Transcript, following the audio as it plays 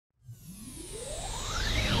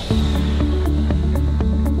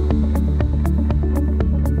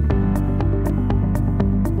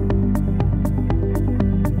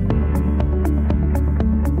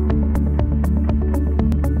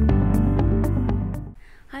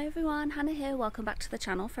everyone, Hannah here. Welcome back to the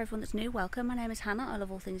channel. For everyone that's new, welcome. My name is Hannah. I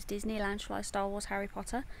love all things Disney, Loungefly, Star Wars, Harry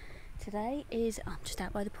Potter. Today is, I'm just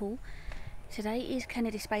out by the pool. Today is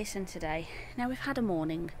Kennedy Space Centre Day. Now we've had a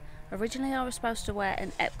morning. Originally I was supposed to wear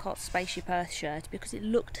an Epcot Spaceship Earth shirt because it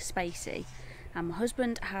looked spacey. And my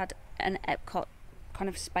husband had an Epcot kind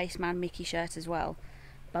of Spaceman Mickey shirt as well.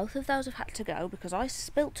 Both of those have had to go because I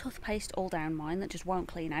spilt toothpaste all down mine that just won't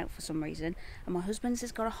clean out for some reason. And my husband's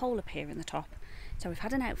has got a hole up here in the top. So we've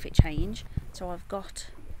had an outfit change. So I've got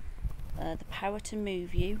the Power to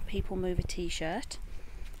Move You People Mover t-shirt,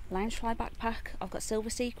 Loungefly backpack. I've got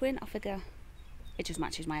silver sequin. I figure it just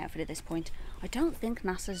matches my outfit at this point. I don't think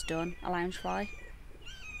NASA's done a Loungefly.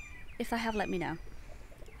 If they have, let me know.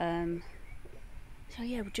 So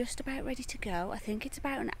yeah, we're just about ready to go. I think it's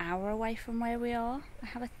about an hour away from where we are. I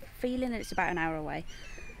have a feeling that it's about an hour away.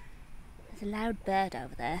 There's a loud bird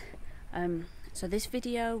over there. So this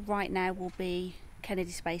video right now will be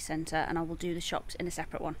Kennedy Space Centre, and I will do the shops in a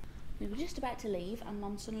separate one. We were just about to leave and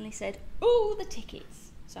Mum suddenly said, "Oh, the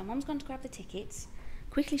tickets." So Mum's gone to grab the tickets.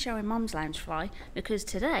 Quickly showing Mum's Loungefly, because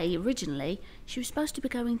today, originally, she was supposed to be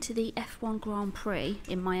going to the F1 Grand Prix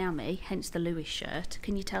in Miami, hence the Lewis shirt.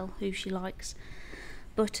 Can you tell who she likes?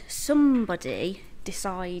 But somebody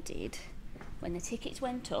decided, when the tickets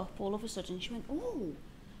went up, all of a sudden she went, "Oh,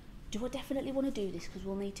 do I definitely want to do this because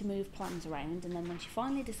we'll need to move plans around?" And then when she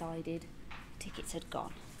finally decided, tickets had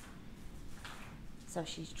gone. So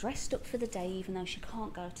she's dressed up for the day even though she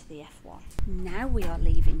can't go to the F1. Now we are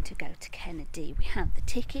leaving to go to Kennedy. We have the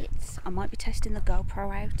tickets. I might be testing the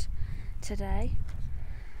GoPro out today.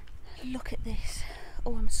 Look at this.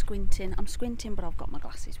 Oh, I'm squinting, but I've got my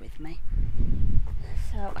glasses with me.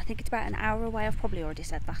 So I think it's about an hour away. I've probably already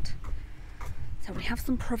said that. So we have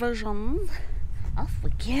some provisions. Off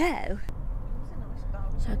we go.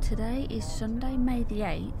 So today is Sunday, May the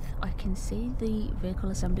 8th. I can see the vehicle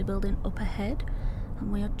assembly building up ahead,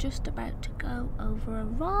 and we are just about to go over a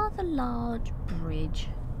rather large bridge.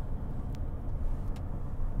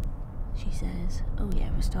 She says, "Oh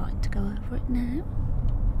yeah, we're starting to go over it now."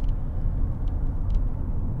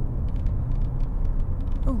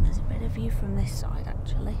 Oh, there's a better view from this side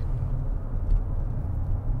actually.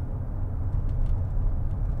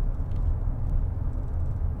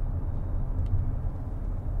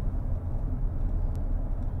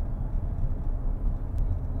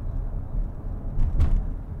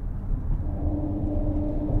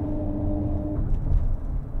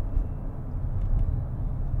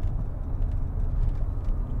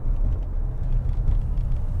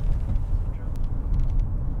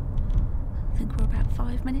 I think we're about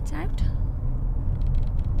 5 minutes out.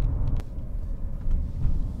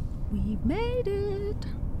 We made it!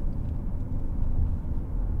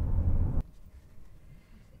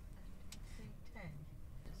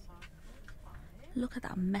 Look at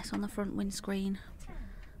that mess on the front windscreen.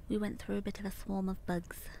 We went through a bit of a swarm of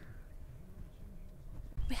bugs.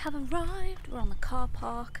 We have arrived. We're on the car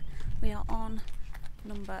park. We are on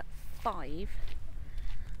number 5.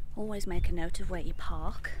 Always make a note of where you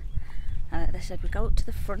park. They said we go up to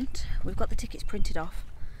the front. We've got the tickets printed off,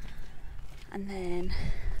 and then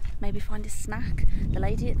maybe find a snack. The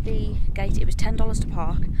lady at the gate, it was $10 to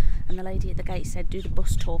park, and the lady at the gate said do the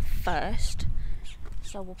bus tour first.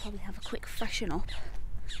 So we'll probably have a quick freshen up,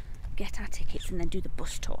 get our tickets, and then do the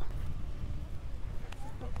bus tour.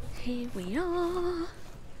 Here we are.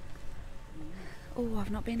 Oh,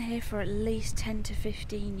 I've not been here for at least 10 to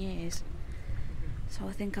 15 years. So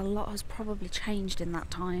I think a lot has probably changed in that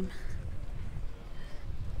time.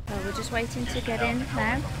 So we're just waiting to get in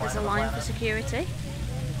now. There's a line for security.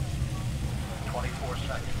 24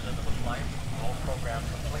 seconds into the flight. Roll program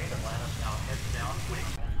complete. Atlantis now heads down.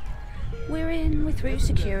 We're in, we're through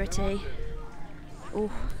security.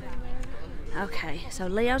 Oh, okay. So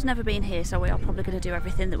Leo's never been here, so we are probably going to do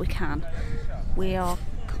everything that we can. We are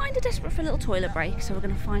kind of desperate for a little toilet break, so we're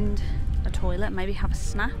going to find a toilet, maybe have a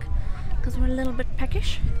snack, because we're a little bit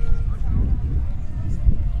peckish.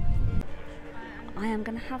 I am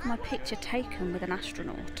going to have my picture taken with an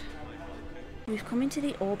astronaut. We've come into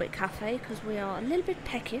the Orbit Cafe because we are a little bit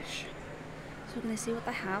peckish. So we're going to see what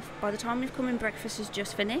they have. By the time we've come in, breakfast is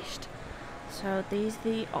just finished. So these are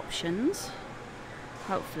the options.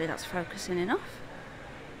 Hopefully that's focusing enough.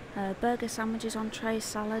 Burger, sandwiches, entrees,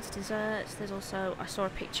 salads, desserts. There's also, I saw a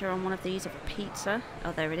picture on one of these of a pizza.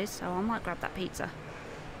 Oh, there it is. So I might grab that pizza.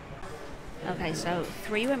 Okay, so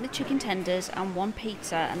 3 went with chicken tenders and 1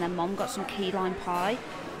 pizza, and then Mom got some key lime pie.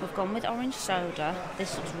 We've gone with orange soda.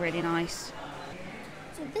 This looks really nice.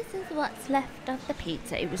 So this is what's left of the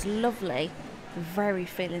pizza. It was lovely, very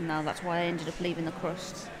filling though. That's why I ended up leaving the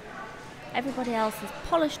crusts. Everybody else has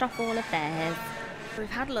polished off all of theirs. We've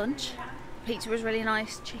had lunch. Pizza was really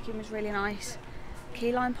nice, chicken was really nice.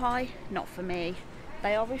 Key lime pie, not for me.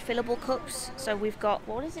 They are refillable cups, so we've got,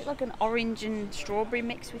 what is it, like an orange and strawberry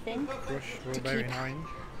mix, we think? Crushed strawberry and orange.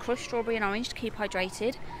 Crushed strawberry and orange to keep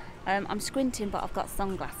hydrated. I'm squinting, but I've got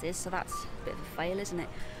sunglasses, so that's a bit of a fail, isn't it?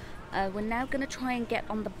 We're now going to try and get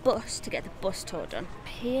on the bus to get the bus tour done.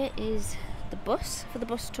 Here is the bus for the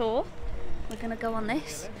bus tour. We're going to go on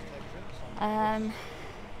this.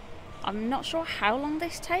 I'm not sure how long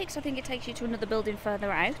this takes. I think it takes you to another building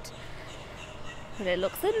further out. But it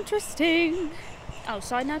looks interesting. Oh,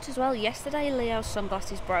 side note as well, yesterday Leo's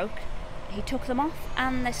sunglasses broke. He took them off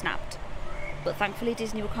and they snapped. But thankfully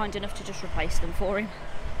Disney were kind enough to just replace them for him.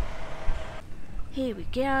 Here we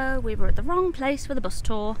go. We were at the wrong place for the bus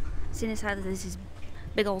tour. Seeing as how there's this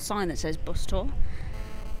big old sign that says bus tour.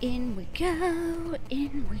 In we go,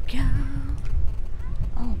 in we go.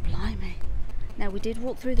 Oh, blimey. Now, we did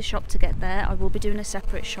walk through the shop to get there. I will be doing a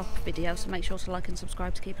separate shop video, so make sure to like and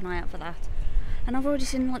subscribe to keep an eye out for that. And I've already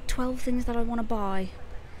seen like 12 things that I want to buy.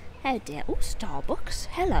 Oh dear. Oh, Starbucks.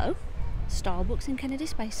 Hello. Starbucks in Kennedy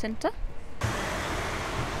Space Center.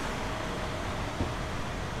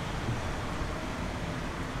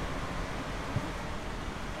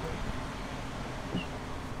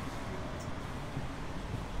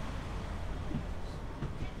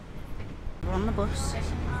 We're on the bus.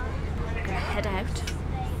 We're gonna head out.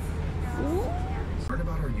 Ooh. Learn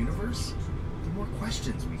about our universe, the more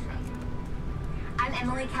questions we have. I'm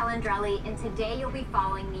Emily Calandrelli, and today you'll be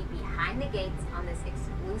following me behind the gates on this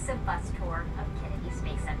exclusive bus tour of Kennedy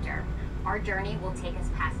Space Center. Our journey will take us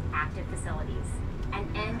past active facilities and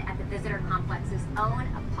end at the visitor complex's own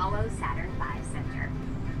Apollo Saturn V Center.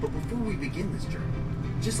 But before we begin this journey,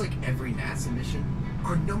 just like every NASA mission,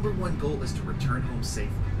 our #1 goal is to return home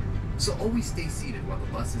safely. So always stay seated while the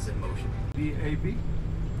bus is in motion. DAB,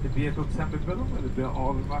 the vehicle temperature, and the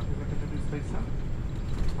all the markers at Kennedy Space Center.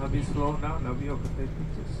 I'll be slow now, now we open take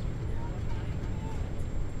pictures.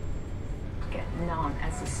 Known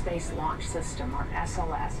as the Space Launch System, or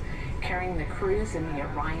SLS, carrying the crews in the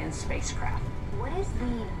Orion spacecraft. What is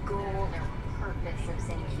the goal or purpose of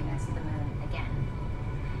sending humans to the moon again?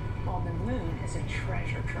 Well, the moon is a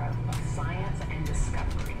treasure trove of science and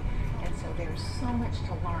discovery. And so there's so much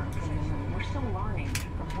to learn from the moon. We're still learning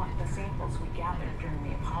from what the samples we gathered during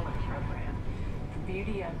the Apollo program. The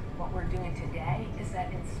beauty of what we're doing today is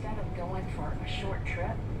that instead of going for a short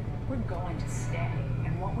trip, we're going to stay.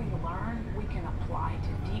 And what we learn, we can apply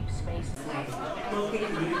to deep space. Located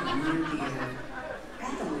near the Lunar Theater.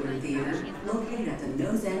 At the Lunar Theater, located at the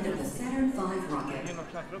nose end of the Saturn V rocket,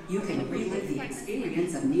 you can relive the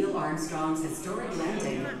experience of Neil Armstrong's historic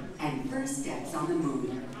landing and first steps on the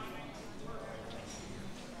moon.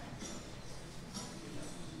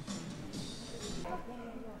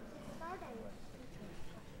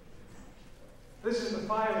 This is the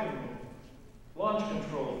firing room, launch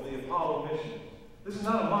control for the Apollo mission. This is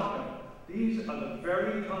not a mock-up. These are the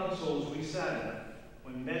very consoles we sat in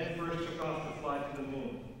when men first took off to fly to the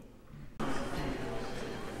moon.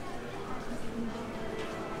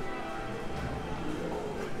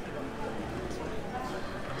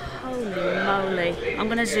 Holy moly. I'm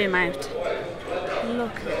gonna zoom out.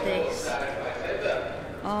 Look at this.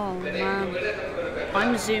 Oh man.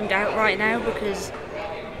 I'm zoomed out right now because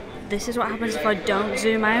this is what happens if I don't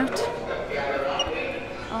zoom out.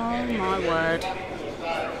 Oh my word.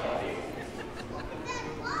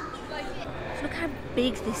 Look how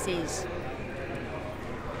big this is.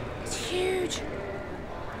 It's huge.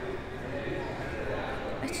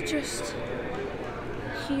 It's just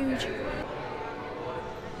huge.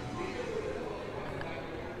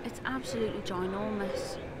 It's absolutely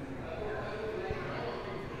ginormous.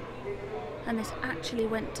 And this actually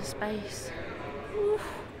went to space. Oof.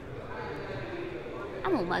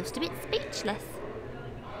 I'm almost a bit speechless.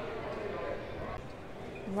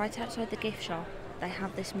 Right outside the gift shop, they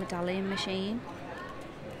have this medallion machine.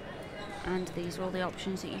 And these are all the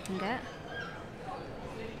options that you can get.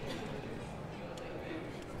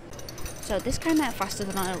 So this came out faster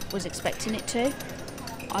than I was expecting it to.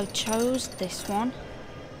 I chose this one.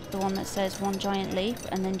 The one that says One Giant Leap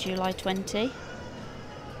and then July 20.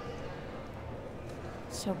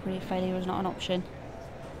 So pretty failure was not an option.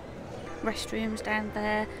 Restrooms down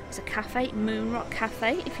there. There's a cafe, Moonrock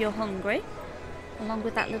Cafe, if you're hungry, along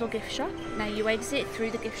with that little gift shop. Now you exit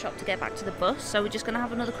through the gift shop to get back to the bus, so we're just going to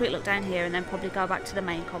have another quick look down here and then probably go back to the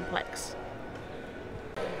main complex.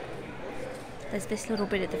 There's this little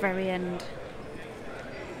bit at the very end,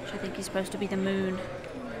 which I think is supposed to be the moon.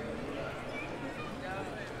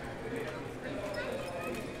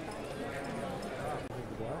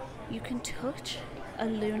 You can touch a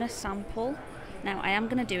lunar sample Now I am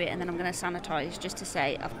going to do it and then I'm going to sanitize just to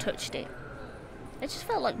say I've touched it. It just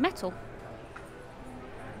felt like metal.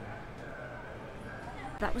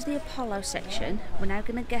 That was the Apollo section. We're now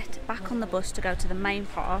going to get back on the bus to go to the main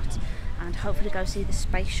part and hopefully go see the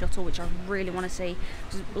space shuttle, which I really want to see.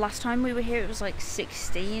 Last time we were here it was like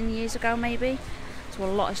 16 years ago maybe, so a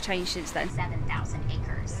lot has changed since then. 7,000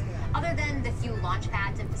 acres. Other than the few launch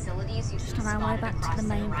pads and facilities you see Just on our way back to the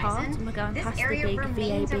main part, and we're going past the big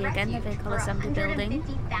VAB again, the Vehicle Assembly Building.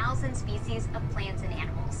 150,000 species of plants and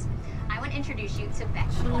animals. I want to introduce you to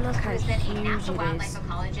Becky, Look how who's been a huge natural it wildlife is.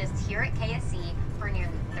 ecologist here at KSC for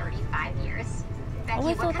nearly 35 years. Becky, Oh, I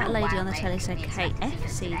what thought kind that of lady on the wildlife telly can said we expect to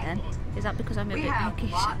see here KFC today? then. Is that because I'm a We bit have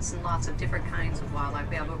peckish? lots and lots of different kinds of wildlife.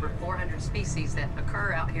 We have over 400 species that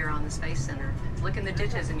occur out here on the Space Center. Look in the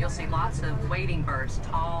ditches and you'll see lots of wading birds,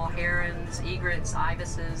 tall herons, egrets,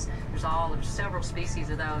 ibises. There's several species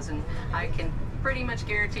of those, and I can pretty much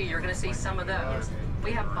guarantee you're going to see some of those.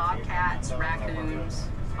 We have bobcats, raccoons,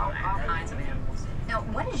 all kinds of animals. Now,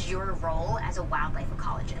 what is your role as a wildlife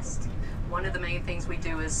ecologist? One of the main things we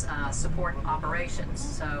do is support operations.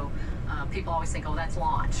 So people always think, oh, that's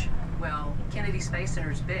launch. Well, Kennedy Space Center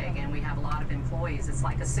is big and we have a lot of employees. It's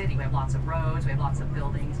like a city. We have lots of roads, we have lots of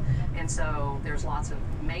buildings, and so there's lots of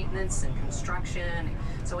maintenance and construction.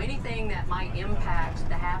 So anything that might impact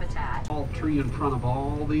the habitat. Tall tree in front of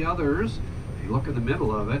all the others. If you look in the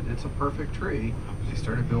middle of it, it's a perfect tree. They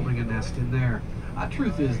started building a nest in there. The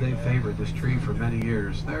truth is they've favored this tree for many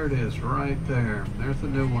years. There it is, right there. There's the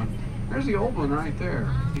new one. There's the old one right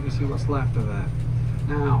there. You can see what's left of that.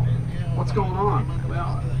 Now, what's going on?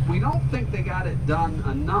 Well, we don't think they got it done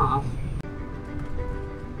enough.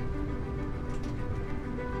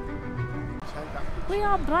 We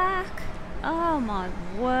are back. Oh my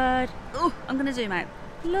word. Oh, I'm going to zoom out.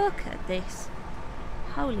 Look at this.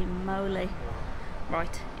 Holy moly.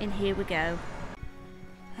 Right, in here we go.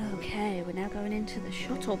 Okay, we're now going into the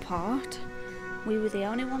shuttle part. We were the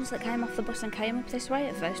only ones that came off the bus and came up this way.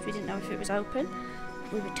 At first we didn't know if it was open.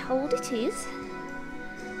 We were told it is.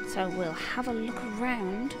 So we'll have a look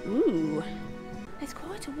around. Ooh. It's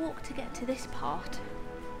quite a walk to get to this part.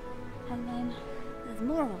 And then there's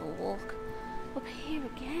more of a walk up here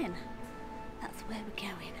again. That's where we're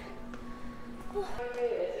going. Oh.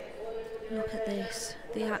 Look at this.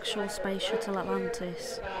 The actual Space Shuttle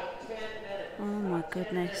Atlantis. Oh my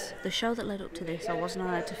goodness. The show that led up to this I wasn't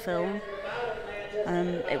allowed to film.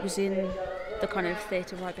 It was in the kind of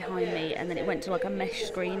theatre right behind me, and then it went to like a mesh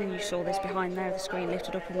screen and you saw this behind there, the screen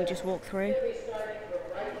lifted up and we just walked through.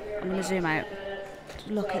 I'm going to zoom out.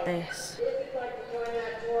 Look at this.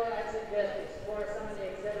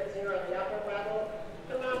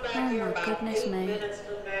 Oh my goodness me.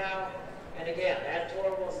 And again, that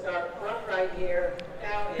tour will start front right here.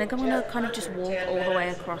 I think I'm going to kind of just walk all the way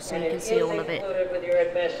across so you can see all of it. With your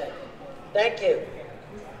admission. Thank you.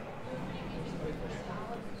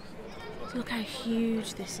 Look how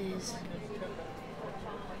huge this is.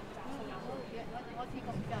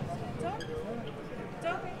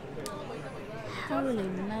 Holy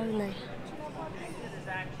moly.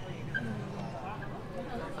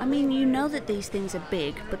 I mean, you know that these things are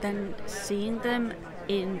big, but then seeing them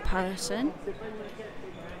in person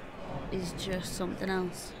is just something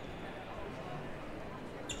else.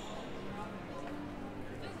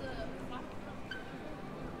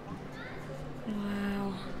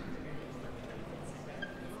 Wow.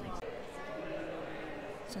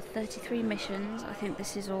 So 33 missions. I think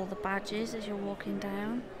this is all the badges as you're walking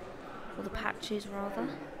down, or the patches rather.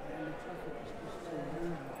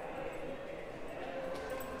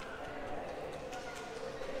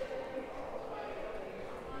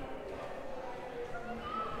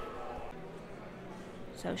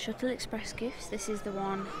 So Shuttle Express gifts, this is the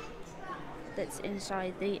one that's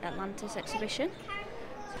inside the Atlantis exhibition.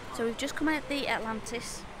 So we've just come out the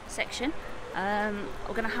Atlantis section. We're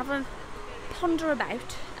going to have a ponder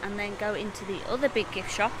about and then go into the other big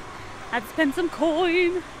gift shop and spend some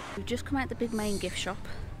coin. We've just come out the big main gift shop.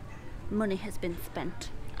 Money has been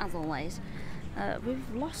spent, as always.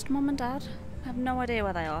 We've lost Mum and Dad. I have no idea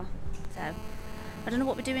where they are. So I don't know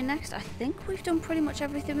what we're doing next. I think we've done pretty much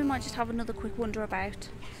everything. We might just have another quick wander about.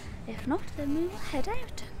 If not, then we will head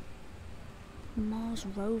out. Mars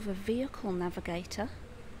Rover Vehicle Navigator.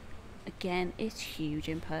 Again, it's huge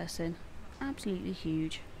in person. Absolutely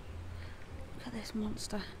huge. Look at this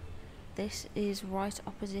monster. This is right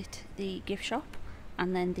opposite the gift shop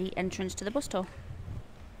and then the entrance to the bus tour.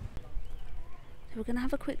 So we're going to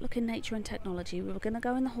have a quick look in nature and technology. We were going to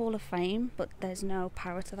go in the Hall of Fame, but there's no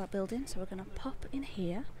power to that building, so we're going to pop in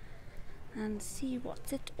here and see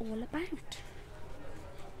what's it all about.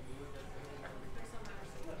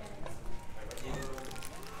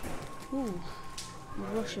 Ooh,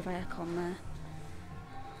 a rush of aircon there.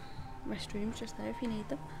 Restrooms just there if you need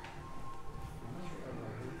them.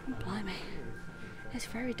 Oh, blimey. It's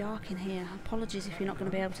very dark in here. Apologies if you're not going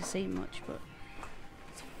to be able to see much, but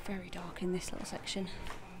it's very dark in this little section.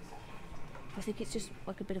 I think it's just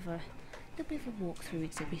like a little bit of a walkthrough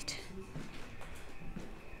exhibit.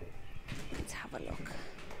 Let's have a look.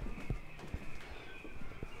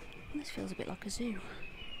 This feels a bit like a zoo.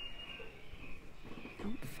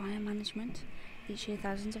 Oh, fire management. Each year,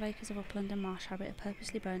 thousands of acres of upland and marsh habitat are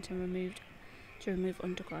purposely burnt and removed to remove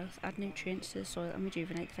undergrowth, add nutrients to the soil, and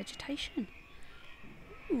rejuvenate the vegetation.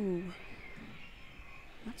 Ooh,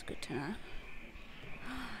 that's good to know.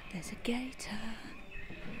 There's a gator.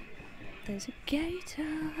 There's a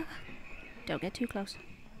gator. Don't get too close.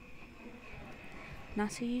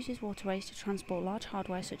 NASA uses waterways to transport large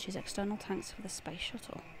hardware such as external tanks for the space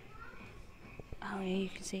shuttle. Oh yeah, you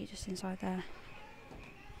can see it just inside there.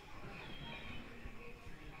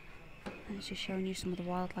 And it's just showing you some of the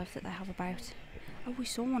wildlife that they have about. Oh, we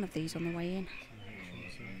saw one of these on the way in.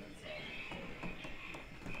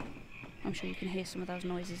 I'm sure you can hear some of those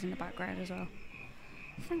noises in the background as well.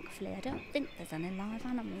 Thankfully, I don't think there's any live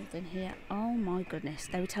animals in here. Oh my goodness.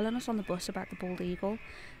 They were telling us on the bus about the bald eagle.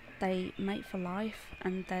 They mate for life,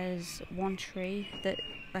 and there's one tree that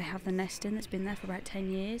they have the nest in that's been there for about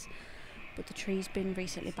 10 years. But the tree's been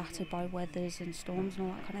recently battered by weathers and storms and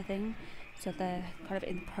all that kind of thing. So they're kind of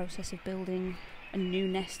in the process of building a new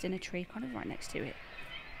nest in a tree, kind of right next to it.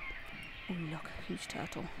 Oh look, huge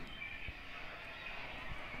turtle.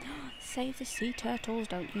 Save the sea turtles,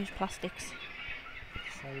 don't use plastics.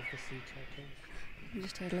 Save the sea turtles. I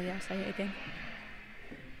just heard Leo say it again.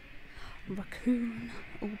 Raccoon.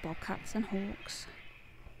 Oh, bobcats and hawks.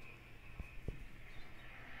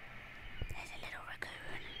 There's a little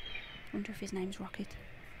raccoon. Wonder if his name's Rocket.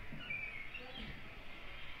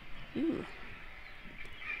 Ooh.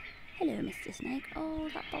 Hello, Mr. Snake. Oh,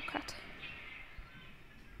 that bobcat.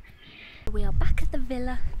 We are back at the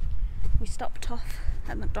villa. We stopped off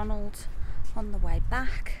at McDonald's on the way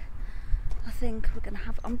back. I think we're going to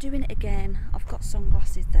have... I'm doing it again. I've got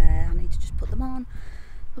sunglasses there. I need to just put them on.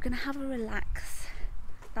 We're going to have a relax.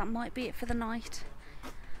 That might be it for the night.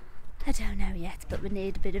 I don't know yet, but we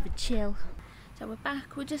need a bit of a chill. So we're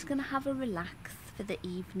back. We're just going to have a relax for the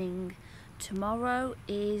evening. Tomorrow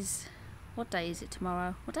is... What day is it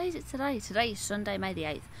tomorrow? What day is it today? Today is Sunday, May the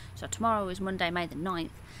 8th. So tomorrow is Monday, May the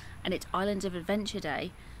 9th. And it's Islands of Adventure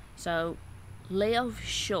Day. So Leo for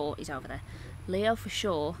sure is over there. Leo for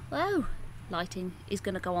sure, oh, lighting, is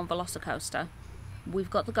going to go on Velocicoaster. We've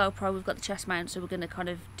got the GoPro, we've got the chest mount, so we're going to kind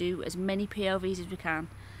of do as many POVs as we can.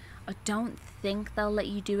 I don't think they'll let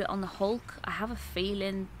you do it on the Hulk. I have a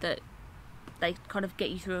feeling that they kind of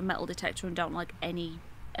get you through a metal detector and don't like any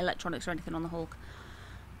electronics or anything on the Hulk.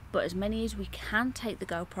 But as many as we can take the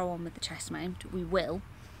GoPro on with the chest mount, we will.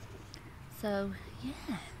 So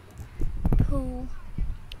yeah, pool.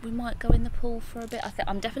 We might go in the pool for a bit.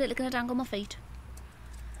 I'm definitely going to dangle my feet.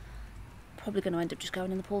 Probably going to end up just going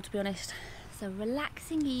in the pool, to be honest. So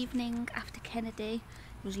relaxing evening after Kennedy.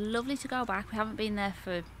 It was lovely to go back. We haven't been there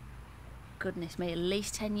for, goodness me, at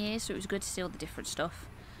least 10 years, so it was good to see all the different stuff.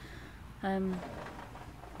 That's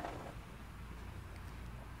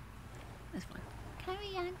fine.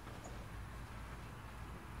 Carry on.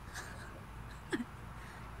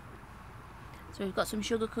 So we've got some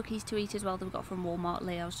sugar cookies to eat as well that we got from Walmart.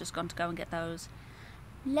 Leo's just gone to go and get those.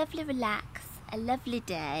 Lovely relax, a lovely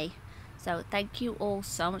day. So thank you all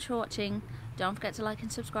so much for watching. Don't forget to like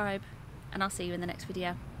and subscribe, and I'll see you in the next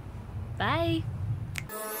video. Bye!